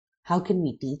how can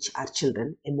we teach our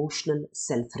children emotional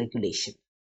self-regulation?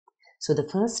 So the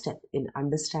first step in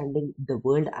understanding the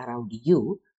world around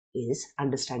you is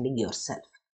understanding yourself.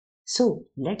 So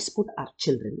let's put our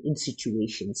children in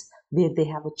situations where they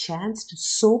have a chance to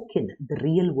soak in the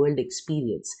real world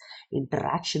experience,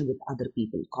 interaction with other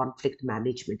people, conflict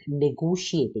management,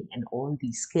 negotiating, and all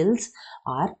these skills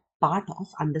are part of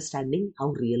understanding how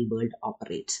real world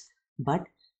operates. But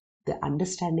the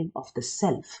understanding of the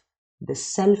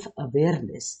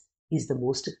self-awareness is the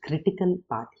most critical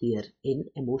part here in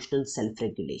emotional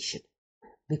self-regulation.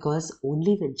 Because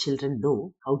only when children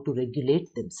know how to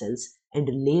regulate themselves and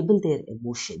label their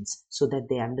emotions so that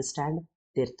they understand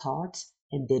their thoughts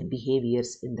and their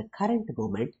behaviors in the current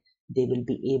moment, they will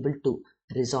be able to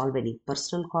resolve any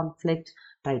personal conflict,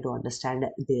 try to understand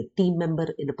their team member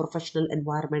in a professional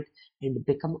environment, and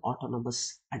become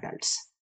autonomous adults.